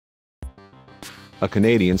a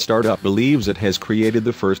Canadian startup believes it has created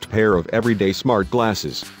the first pair of everyday smart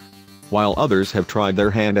glasses. While others have tried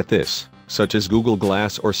their hand at this, such as Google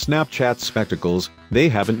Glass or Snapchat spectacles, they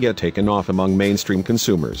haven't yet taken off among mainstream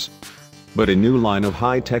consumers. But a new line of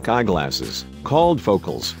high-tech eyeglasses, called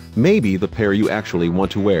Focals, may be the pair you actually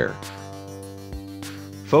want to wear.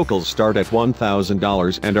 Focals start at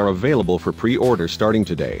 $1,000 and are available for pre-order starting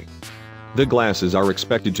today. The glasses are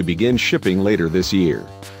expected to begin shipping later this year.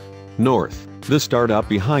 North, the startup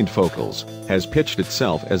behind Focals, has pitched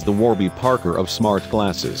itself as the Warby Parker of smart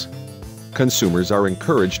glasses. Consumers are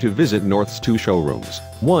encouraged to visit North's two showrooms.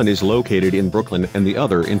 One is located in Brooklyn and the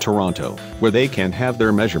other in Toronto, where they can have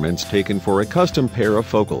their measurements taken for a custom pair of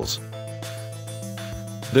Focals.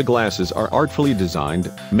 The glasses are artfully designed,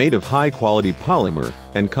 made of high-quality polymer,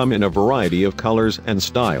 and come in a variety of colors and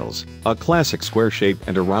styles, a classic square shape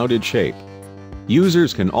and a rounded shape.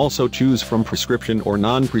 Users can also choose from prescription or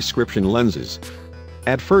non-prescription lenses.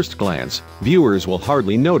 At first glance, viewers will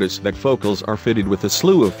hardly notice that Focals are fitted with a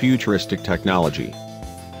slew of futuristic technology.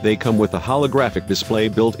 They come with a holographic display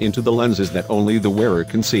built into the lenses that only the wearer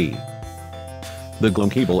can see. The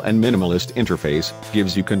glumable and minimalist interface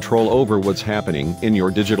gives you control over what's happening in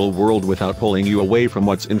your digital world without pulling you away from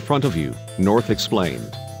what's in front of you, North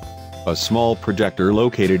explained. A small projector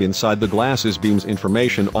located inside the glasses beams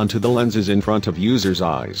information onto the lenses in front of users'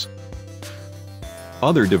 eyes.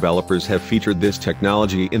 Other developers have featured this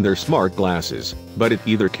technology in their smart glasses, but it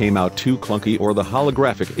either came out too clunky or the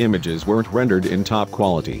holographic images weren't rendered in top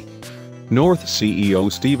quality. North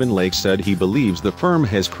CEO Stephen Lake said he believes the firm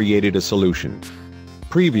has created a solution.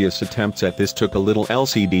 Previous attempts at this took a little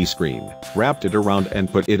LCD screen, wrapped it around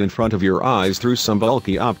and put it in front of your eyes through some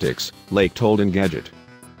bulky optics, Lake told Engadget.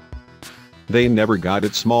 They never got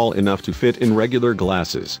it small enough to fit in regular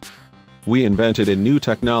glasses. We invented a new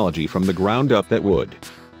technology from the ground up that would.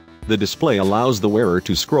 The display allows the wearer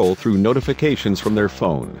to scroll through notifications from their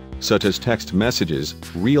phone, such as text messages,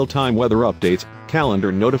 real-time weather updates,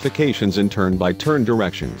 calendar notifications and turn-by-turn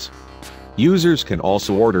directions. Users can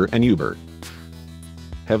also order an Uber.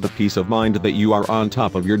 Have the peace of mind that you are on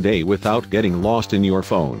top of your day without getting lost in your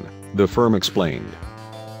phone, the firm explained.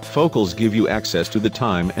 Focals give you access to the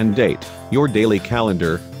time and date, your daily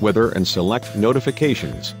calendar, weather and select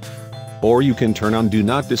notifications. Or you can turn on Do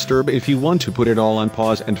Not Disturb if you want to put it all on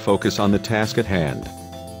pause and focus on the task at hand.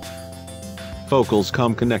 Focals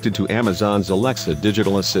come connected to Amazon's Alexa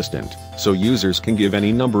digital assistant, so users can give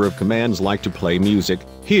any number of commands like to play music,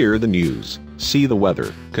 hear the news, see the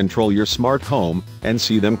weather, control your smart home, and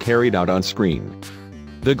see them carried out on screen.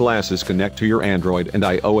 The glasses connect to your Android and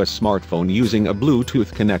iOS smartphone using a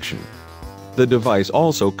Bluetooth connection. The device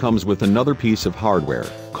also comes with another piece of hardware,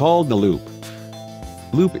 called the Loop.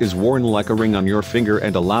 Loop is worn like a ring on your finger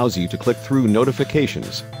and allows you to click through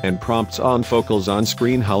notifications and prompts on Focals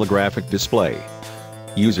on-screen holographic display.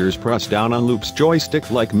 Users press down on Loop's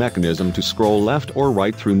joystick-like mechanism to scroll left or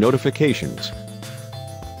right through notifications.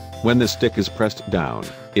 When the stick is pressed down,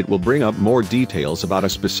 it will bring up more details about a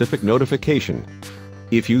specific notification.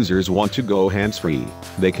 If users want to go hands-free,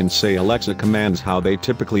 they can say Alexa commands how they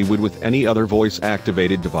typically would with any other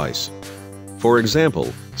voice-activated device. For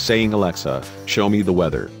example, saying Alexa, show me the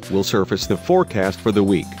weather, will surface the forecast for the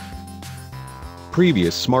week.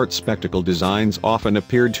 Previous smart spectacle designs often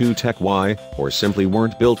appeared too tech-y, or simply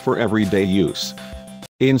weren't built for everyday use.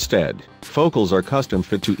 Instead, Focals are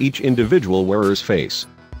custom-fit to each individual wearer's face.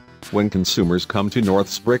 When consumers come to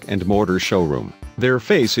North's brick-and-mortar showroom, their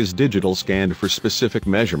face is digital scanned for specific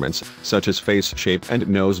measurements, such as face shape and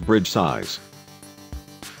nose bridge size.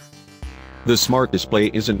 The smart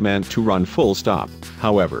display isn't meant to run full stop,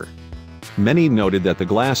 however. Many noted that the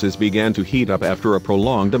glasses began to heat up after a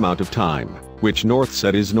prolonged amount of time, which North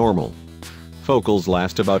said is normal. Focals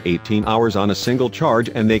last about 18 hours on a single charge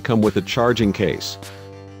and they come with a charging case.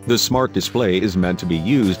 The smart display is meant to be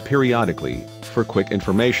used periodically, for quick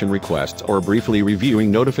information requests or briefly reviewing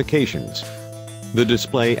notifications. The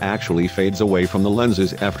display actually fades away from the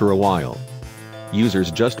lenses after a while.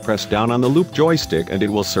 Users just press down on the Loop joystick and it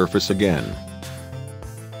will surface again.